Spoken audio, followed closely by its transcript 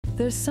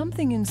There's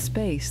something in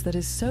space that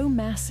is so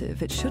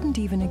massive it shouldn't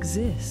even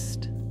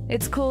exist.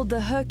 It's called the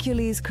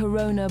Hercules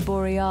Corona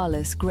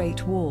Borealis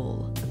Great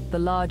Wall, the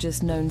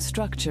largest known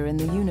structure in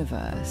the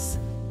universe.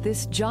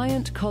 This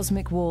giant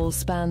cosmic wall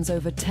spans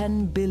over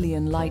 10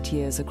 billion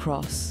light-years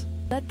across.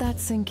 Let that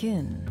sink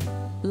in.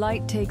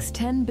 Light takes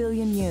 10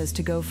 billion years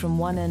to go from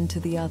one end to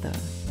the other.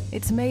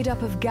 It's made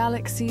up of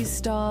galaxies,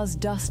 stars,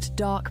 dust,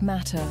 dark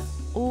matter,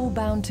 all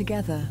bound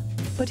together.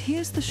 But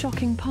here's the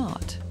shocking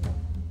part.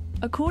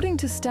 According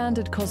to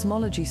standard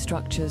cosmology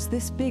structures,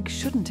 this big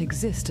shouldn't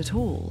exist at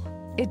all.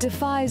 It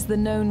defies the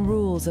known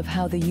rules of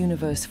how the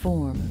universe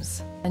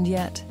forms. And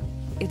yet,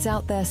 it's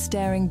out there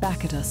staring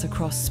back at us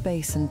across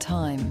space and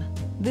time.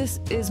 This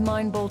is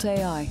Mindbolt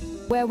AI,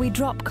 where we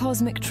drop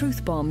cosmic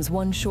truth bombs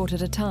one shot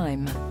at a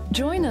time.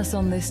 Join us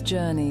on this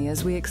journey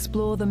as we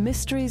explore the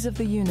mysteries of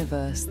the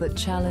universe that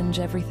challenge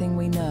everything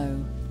we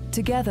know.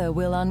 Together,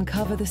 we'll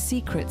uncover the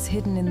secrets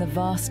hidden in the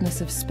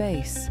vastness of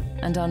space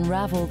and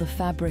unravel the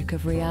fabric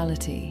of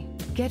reality.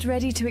 Get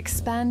ready to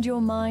expand your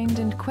mind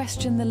and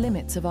question the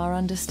limits of our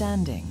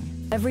understanding.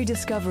 Every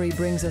discovery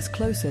brings us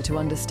closer to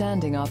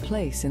understanding our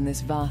place in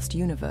this vast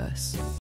universe.